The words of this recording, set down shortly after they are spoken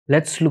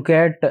Let's look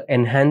at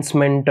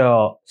enhancement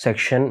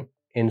section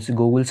in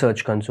Google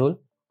Search Console.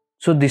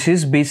 So this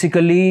is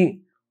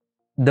basically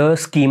the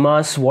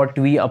schemas what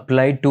we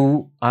apply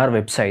to our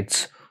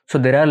websites. So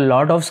there are a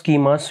lot of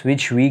schemas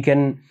which we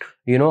can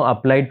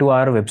apply to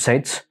our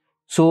websites.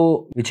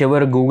 So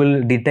whichever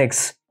Google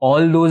detects,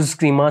 all those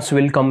schemas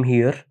will come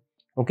here.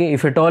 Okay,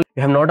 if at all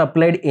you have not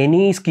applied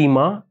any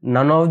schema,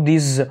 none of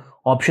these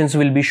options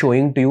will be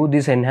showing to you.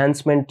 This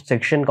enhancement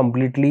section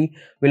completely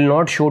will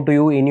not show to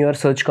you in your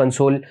search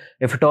console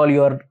if at all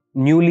you are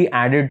newly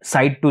added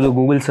site to the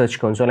Google Search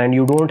Console and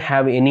you don't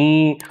have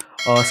any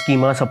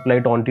schemas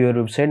applied onto your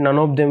website. None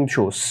of them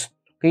shows.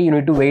 Okay, you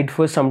need to wait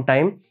for some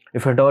time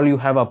if at all you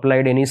have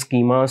applied any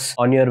schemas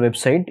on your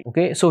website.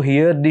 Okay, so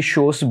here this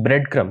shows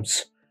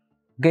breadcrumbs.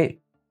 Okay,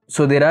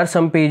 so there are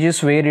some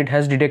pages where it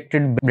has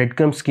detected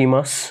breadcrumb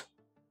schemas.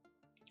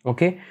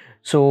 Okay,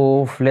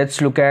 so let's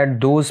look at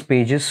those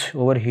pages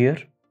over here.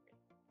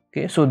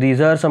 Okay, so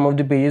these are some of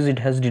the pages it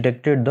has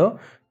detected the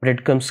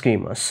breadcrumb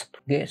schemas.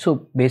 Okay,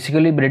 so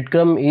basically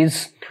breadcrumb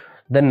is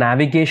the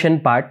navigation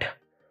part.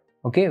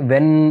 Okay,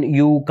 when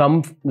you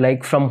come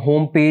like from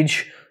home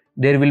page,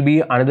 there will be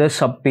another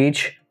sub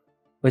page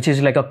which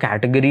is like a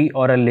category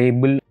or a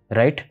label,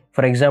 right?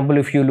 For example,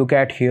 if you look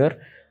at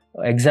here,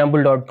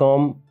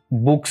 example.com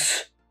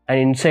books, and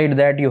inside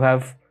that you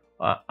have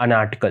an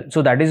article.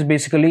 So that is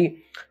basically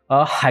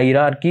a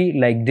hierarchy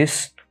like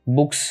this: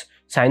 books,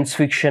 science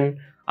fiction,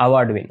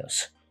 award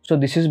winners. So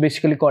this is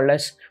basically called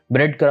as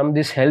breadcrumb.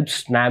 This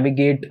helps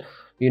navigate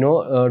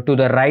to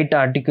the right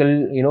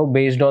article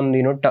based on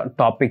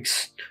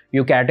topics.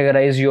 You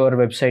categorize your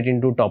website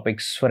into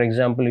topics. For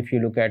example, if you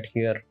look at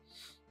here,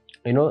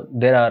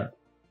 there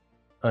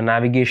are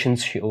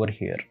navigations over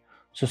here.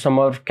 So some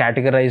are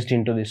categorized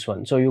into this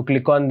one. So you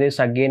click on this,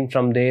 again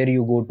from there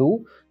you go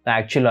to the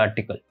actual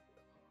article.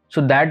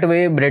 So that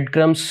way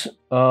breadcrumbs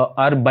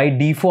are by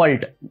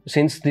default,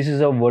 since this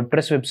is a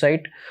WordPress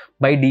website,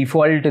 by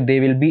default they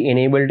will be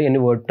enabled in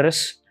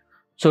WordPress.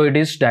 So it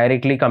is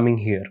directly coming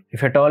here.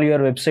 If at all your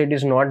website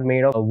is not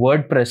made of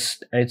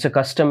WordPress, it's a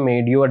custom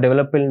made, your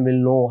developer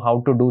will know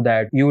how to do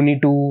that. You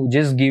need to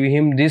just give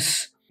him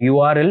this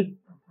URL.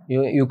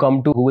 You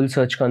come to Google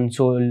Search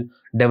Console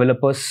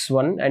developers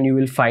one and you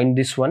will find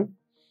this one.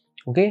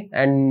 Okay,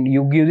 and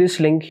you give this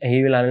link,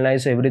 he will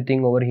analyze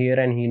everything over here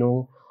and he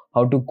know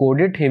how to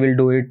code it. He will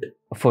do it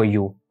for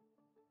you.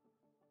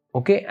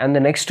 Okay, and the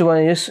next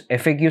one is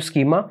FAQ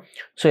schema.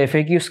 So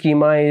FAQ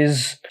schema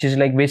is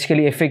like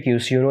basically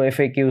FAQs,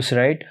 FAQs,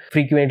 right?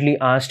 Frequently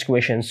asked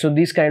questions. So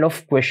these kind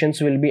of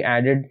questions will be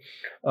added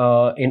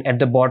at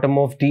the bottom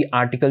of the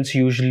articles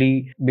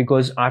usually,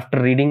 because after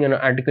reading an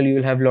article you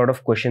will have a lot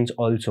of questions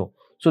also.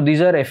 So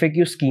these are FAQ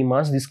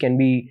schemas. This can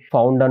be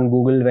found on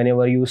Google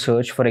whenever you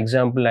search. For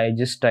example, I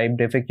just typed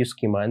FAQ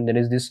schema and there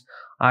is this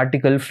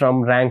article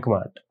from Rank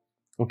Math.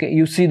 Okay,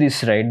 you see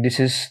this, right?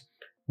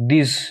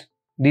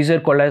 These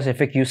are called as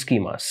FAQ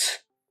schemas.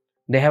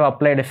 They have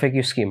applied FAQ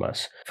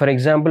schemas. For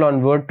example,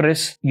 on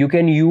WordPress, you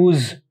can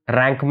use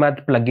Rank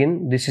Math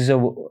plugin. This is a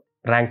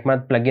Rank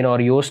Math plugin or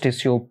Yoast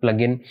SEO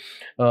plugin.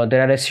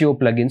 There are SEO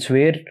plugins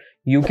where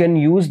you can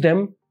use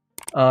them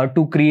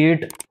to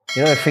create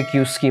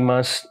FAQ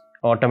schemas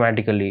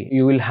automatically.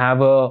 You will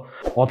have a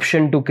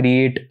option to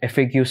create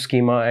FAQ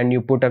schema and you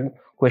put a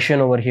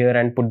question over here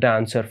and put the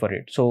answer for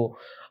it. So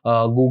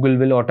Google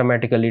will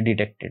automatically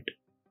detect it.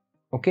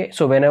 Okay,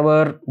 so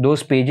whenever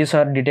those pages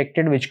are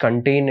detected which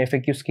contain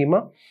FAQ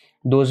schema,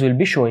 those will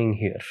be showing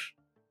here.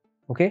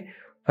 Okay,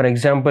 for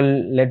example,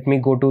 let me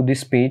go to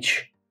this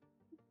page.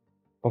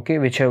 Okay,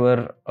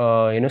 whichever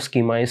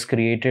schema is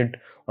created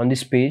on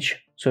this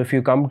page. So if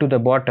you come to the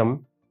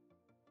bottom,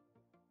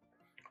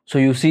 so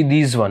you see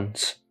these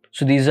ones.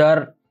 So these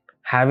are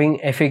having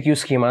FAQ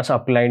schemas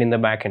applied in the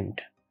backend.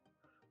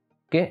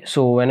 Okay,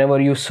 so whenever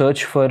you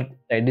search for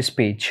this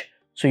page,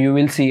 so you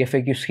will see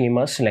FAQ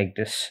schemas like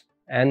this.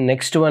 And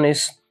next one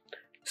is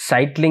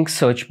site link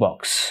search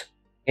box.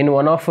 In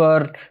one of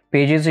our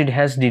pages, it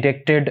has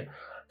detected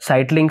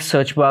site link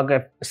search box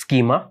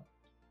schema.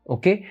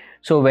 Okay,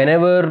 so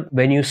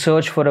when you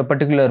search for a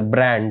particular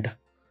brand,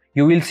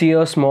 you will see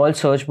a small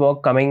search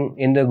box coming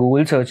in the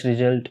Google search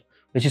result,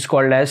 which is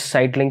called as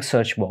site link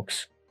search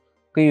box.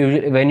 Okay,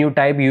 usually when you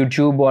type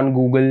YouTube on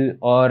Google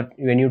or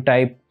when you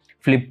type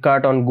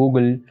Flipkart on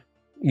Google,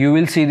 you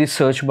will see this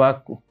search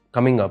box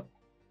coming up.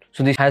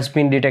 So this has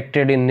been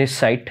detected in this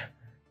site.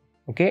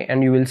 Okay,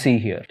 and you will see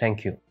here.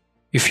 Thank you.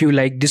 If you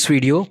like this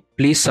video,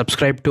 please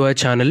subscribe to our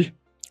channel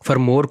for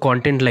more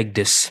content like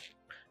this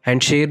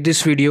and share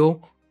this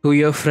video to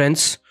your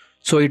friends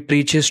so it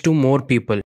reaches to more people.